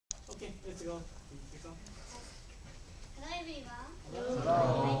Let's go. Yukiko. Hello everyone. Hello.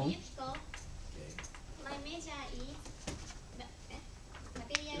 I'm Yukiko. Okay. My major is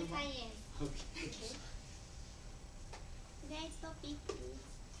material science. Okay. Today's topic is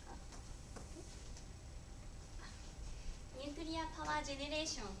nuclear power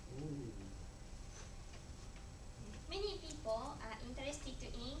generation. Ooh. Many people are interested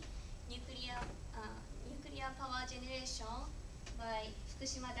in nuclear power generation by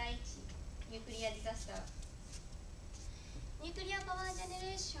Fukushima Daiichi nuclear disaster. Nuclear power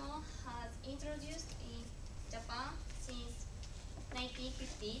generation has introduced in Japan since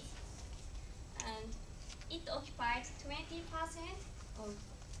 1950s, and it occupied 20% of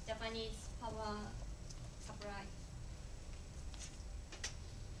Japanese power supply.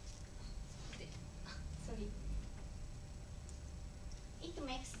 Sorry. It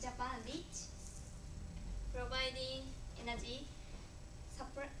makes Japan rich, providing energy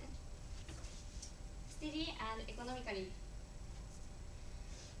steadily and economically.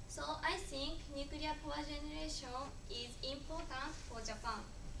 So I think nuclear power generation is important for Japan.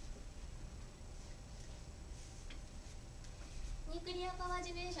 Nuclear power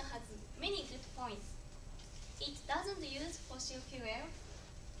generation has many good points. It doesn't use fossil fuel,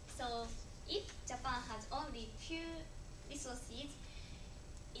 so if Japan has only few resources,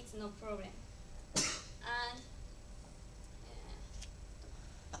 it's no problem. And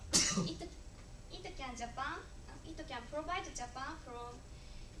it can provide Japan from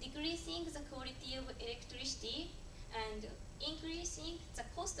decreasing the quality of electricity and increasing the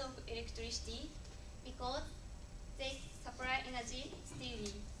cost of electricity because they supply energy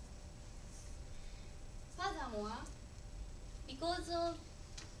steadily. Furthermore, because of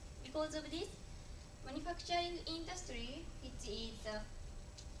this, manufacturing industry, which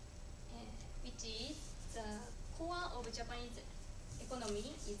is the core of Japanese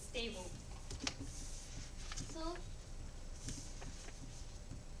economy, is stable. So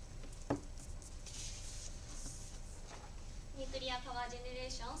nuclear power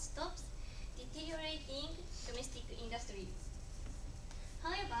generation stops deteriorating domestic industry.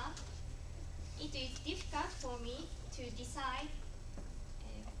 However, it is difficult for me to decide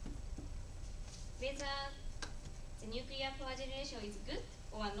whether the nuclear power generation is good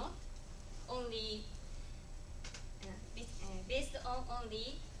or not, only based on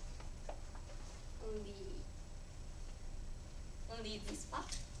only this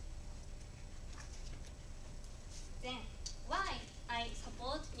fact. Then, why I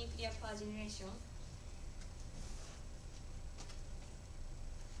support nuclear power generation?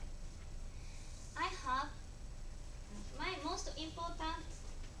 I have my most important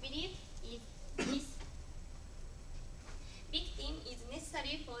belief is this: victim is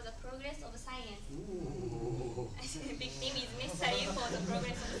necessary for the progress of science. I said victim is necessary for the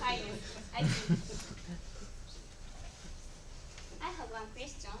progress of science. I think. I have one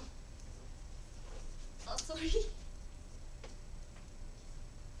question. Oh, sorry.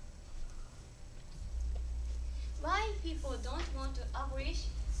 Why people don't want to abolish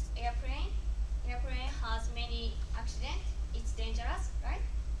airplane? Airplane has many accidents. It's dangerous, right?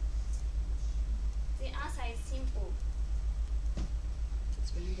 The answer is simple.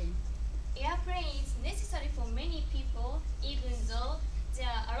 Airplane is necessary for many people, even though there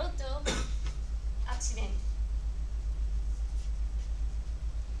are a lot of accidents.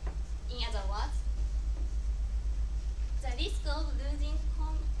 In other words, the risk of losing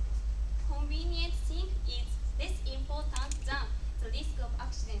convenient thing is less important than the risk of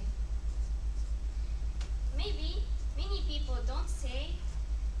accident. Maybe many people don't say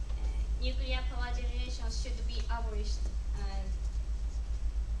nuclear power generation should be abolished,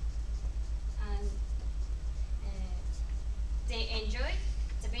 and they enjoy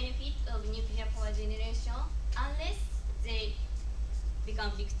the benefit of nuclear power generation unless they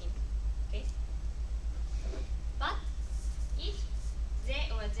become victim. Okay? But if they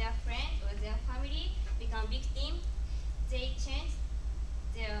or their friend or their family become victim, they change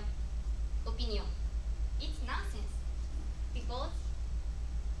their opinion. It's nonsense, because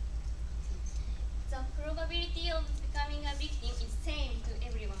the probability of becoming a victim is same to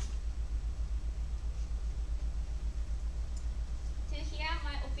everyone. To hear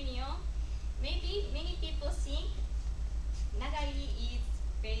my opinion, maybe many people think Nagai is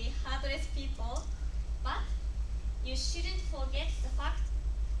very heartless people, but you shouldn't forget the fact.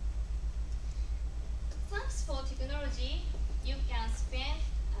 Thanks for technology, you can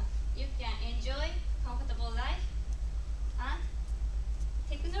enjoy comfortable life, and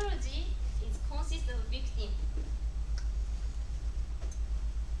technology is consists of victim.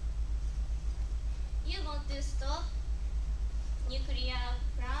 You want to stop nuclear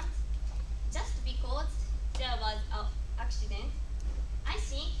plants,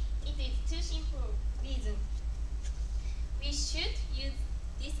 should use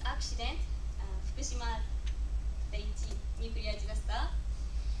this accident, Fukushima Daiichi nuclear disaster,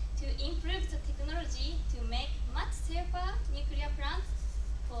 to improve the technology to make much safer nuclear plants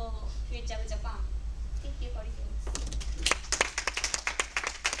for future of Japan. Thank you for listening.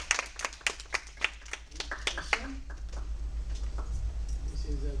 Question? This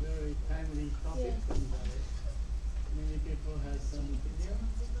is a very timely topic, and many people have some opinion.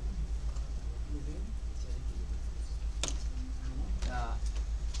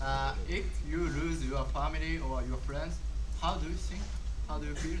 If you lose your family or your friends, how do you think? How do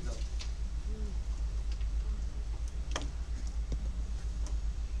you feel that?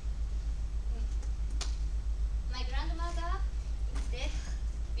 My grandmother is dead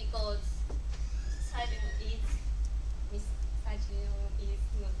because surgeon is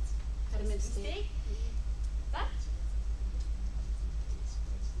not Had a mistake. mistake. But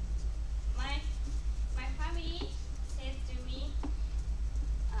my family said to me,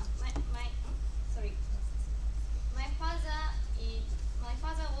 my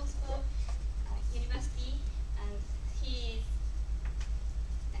father was for university, and he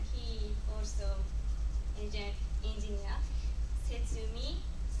also engineer, said to me,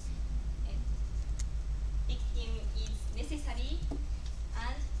 victim is necessary,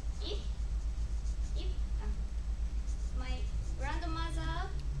 and if my grandmother's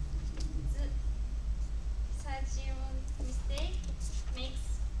surgeon mistake makes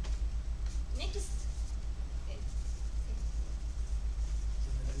next success,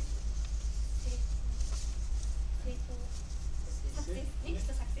 next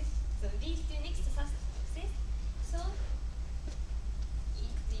success, so lead to next success, so it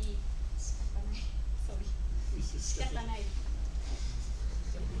is 仕方ない sorry 仕方ない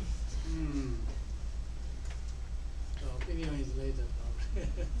The opinion is later.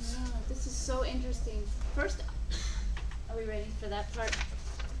 This is so interesting. First, are we ready for that part?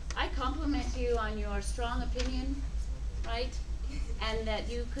 I compliment you on your strong opinion, right? And that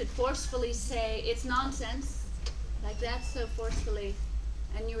you could forcefully say it's nonsense, like that so forcefully.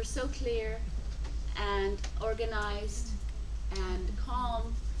 And you were so clear and organized and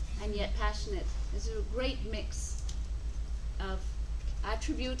calm and yet passionate. It's a great mix of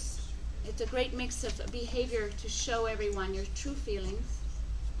attributes. It's a great mix of behavior to show everyone your true feelings.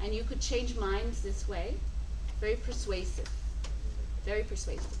 And you could change minds this way. Very persuasive. Very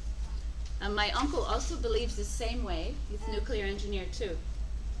persuasive. My uncle also believes the same way. He's a nuclear engineer too.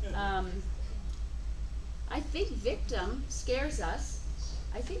 I think victim scares us.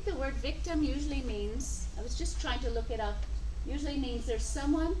 I think the word victim usually means, I was just trying to look it up, usually means there's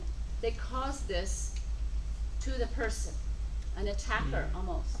someone that caused this to the person, an attacker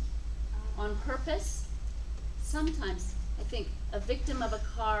almost, on purpose. Sometimes, I think, a victim of a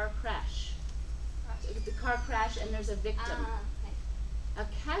car crash. The car crash and there's a victim. A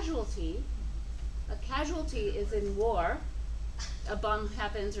casualty is in war. A bomb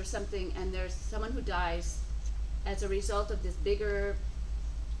happens or something and there's someone who dies as a result of this bigger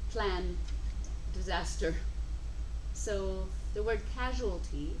planned disaster. So the word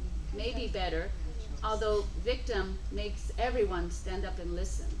casualty may be better, although victim makes everyone stand up and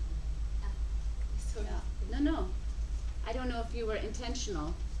listen. No. I don't know if you were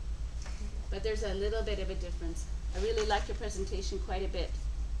intentional, but there's a little bit of a difference. I really liked your presentation quite a bit.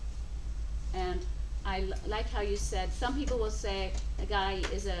 And I like how you said, some people will say a guy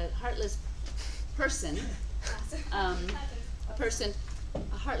is a heartless person, a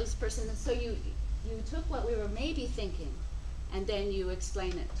heartless person. And so you took what we were maybe thinking and then you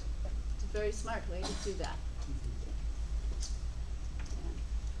explain it. It's a very smart way to do that.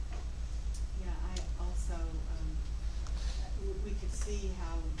 Yeah, I also, we could see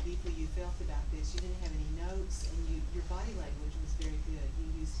how deeply you felt about this. You didn't have any notes, and your body language was very good.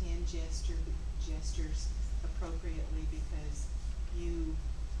 You used hand gestures appropriately because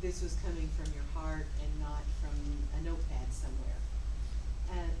this was coming from your heart and not from a notepad somewhere.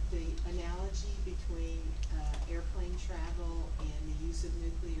 The analogy between airplane travel and the use of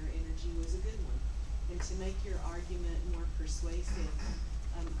nuclear energy was a good one. And to make your argument more persuasive,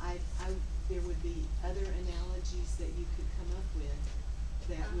 there would be other analogies that you could come up with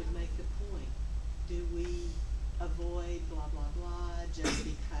that would make the point. Do we avoid blah, blah, blah just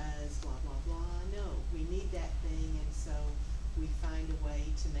because blah, blah, blah? No, we need that thing, and so we find a way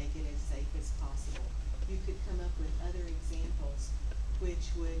to make it as safe as possible. You could come up with other examples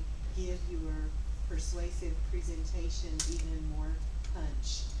which would give your persuasive presentation even more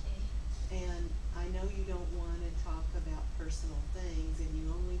punch. And I know you don't want to talk about personal things, and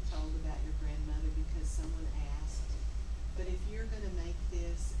you only told about your grandmother because someone asked. But if you're going to make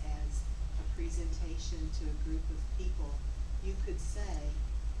this as a presentation to a group of people, you could say,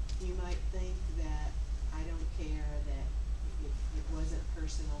 you might think that I don't care, that it wasn't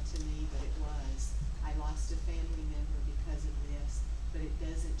personal to me, but it was. I lost a family member because of this, but it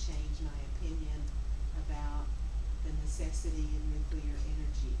doesn't change my opinion about the necessity of nuclear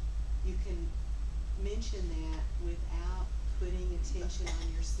energy. You can mention that without putting attention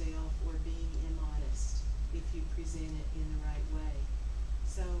on yourself or being immodest if you present it in the right way.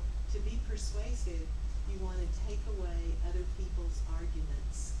 So to be persuasive, you want to take away other people's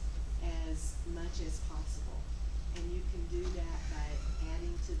arguments as much as possible. And you can do that by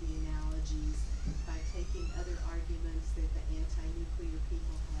adding to the analogies, by taking other arguments that the anti-nuclear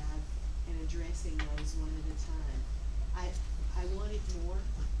people have and addressing those one at a time. I wanted more.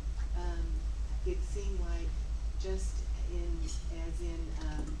 It seemed like just as in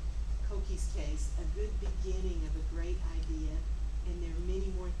Koki's case, a good beginning of a great idea, and there are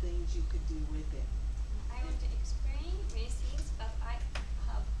many more things you could do with it. I want to explain many things, but I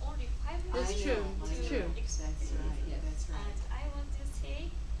have only 5 minutes That's true. to That's true. explain. That's right. Yes. That's right. And I want to say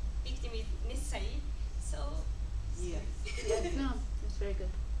victim is necessary. So Yes. No, that's very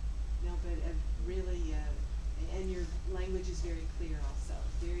good. No, but really, and your language is very clear also.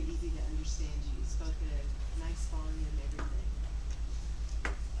 Very easy to understand you. You spoke a nice volume, everything.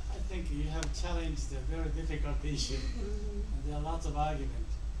 I think you have challenged a very difficult issue, and there are lots of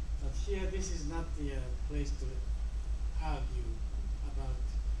arguments. But here, this is not the place to argue about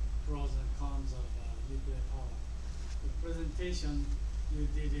pros and cons of nuclear power. The presentation, you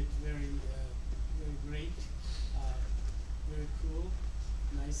did it very, very great, very cool,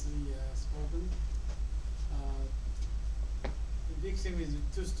 nicely spoken. The victim is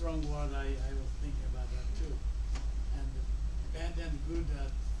a too strong word. I was thinking about that too. And bad and good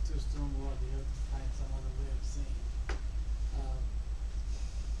are too strong word. You have to find some other way of saying.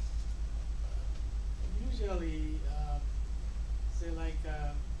 Usually, say like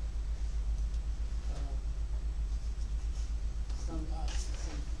some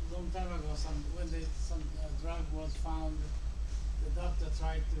long time ago, when some drug was found, the doctor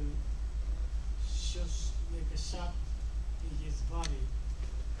tried to make a shot in his body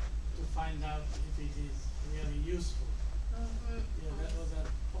to find out if it is really useful. Yeah, that was a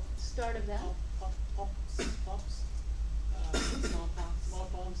Start of that? pops.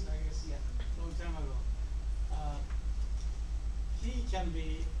 Smallpox, I guess, Yeah. long time ago. He can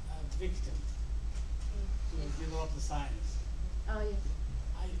be a victim to develop the science. Oh, yeah.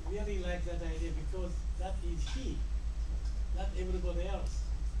 I really like that idea because that is he, not everybody else.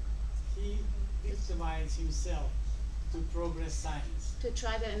 He victimized himself to progress science. To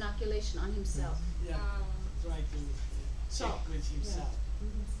try the inoculation on himself. Yeah, try to check Talk. with himself.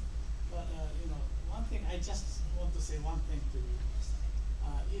 But one thing, I just want to say one thing to you.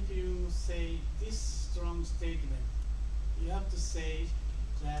 If you say this strong statement, you have to say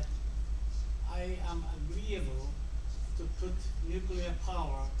that I am agreeable to put nuclear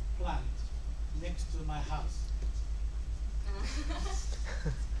power plant next to my house.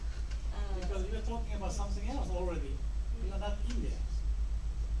 Because you are talking about something else already. You are not in there,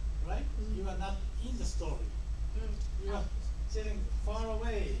 right? You are not in the story. You are sitting far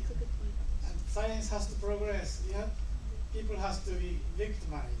away, That's a good point. and science has to progress. People has to be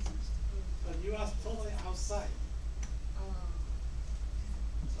victimized, but you are totally outside,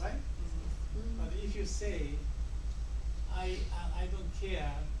 right? But if you say, I don't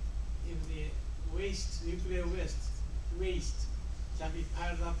care if the nuclear waste can be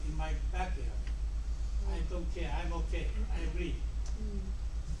piled up in my backyard. I don't care, I'm okay, I agree.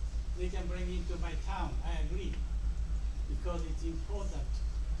 They can bring it to my town, I agree. Because it's important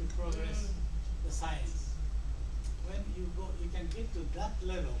to progress the science. When you can get to that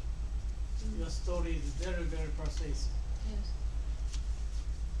level, your story is very, very persuasive. Yes.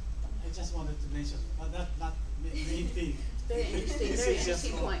 I just wanted to mention it, but that's not the main thing. Very interesting, This very is just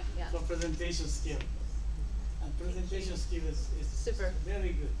interesting point, yeah. for presentation skill. And presentation skill is Super.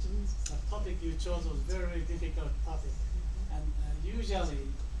 very good. The topic you chose was very difficult topic. And usually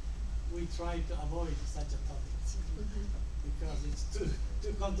we try to avoid such a topic because it's too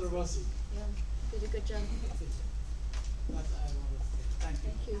controversial. Yeah, did a good job. But I want to say thank you.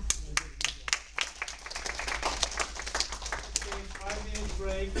 Thank you. You did a good job. Okay, 5 minutes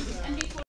break. And before